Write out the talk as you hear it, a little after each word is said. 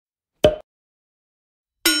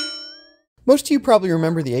Most of you probably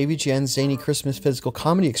remember the AVGN Zany Christmas Physical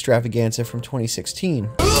Comedy Extravaganza from 2016.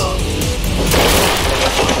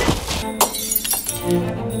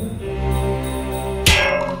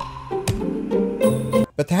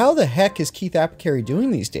 But how the heck is Keith Apicary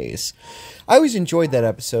doing these days? I always enjoyed that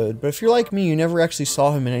episode, but if you're like me, you never actually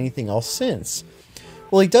saw him in anything else since.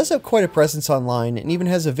 Well, he does have quite a presence online, and even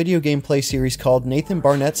has a video game play series called Nathan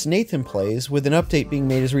Barnatt's Nathan Plays, with an update being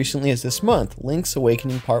made as recently as this month, Link's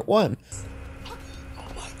Awakening Part 1.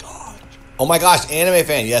 Oh my gosh, anime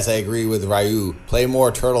fan. Yes, I agree with Ryu. Play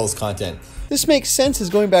more Turtles content. This makes sense, as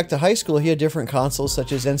going back to high school, he had different consoles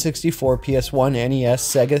such as N64, PS1, NES,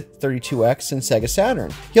 Sega 32X, and Sega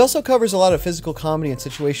Saturn. He also covers a lot of physical comedy and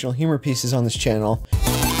situational humor pieces on this channel.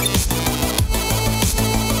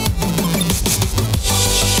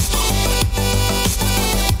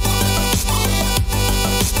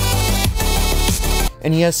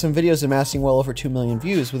 And he has some videos amassing well over 2 million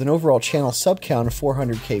views, with an overall channel sub count of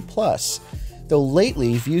 400k plus. Though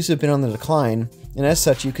lately, views have been on the decline, and as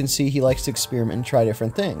such you can see he likes to experiment and try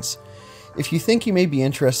different things. If you think you may be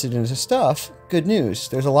interested in his stuff, good news,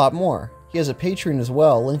 there's a lot more. He has a Patreon as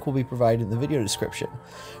well, link will be provided in the video description.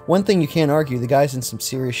 One thing you can't argue, the guy's in some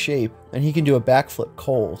serious shape, and he can do a backflip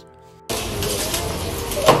cold.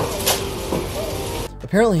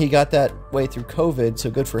 Apparently he got that way through COVID, so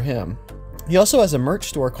good for him. He also has a merch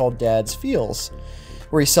store called Dad's Feels,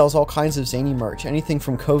 where he sells all kinds of zany merch, anything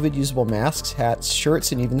from COVID usable masks, hats,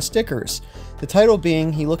 shirts, and even stickers. The title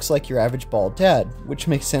being, he looks like your average bald dad, which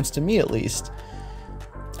makes sense to me at least.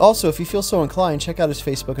 Also, if you feel so inclined, check out his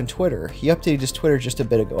Facebook and Twitter. He updated his Twitter just a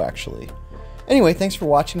bit ago actually. Anyway, thanks for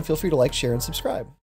watching, feel free to like, share, and subscribe.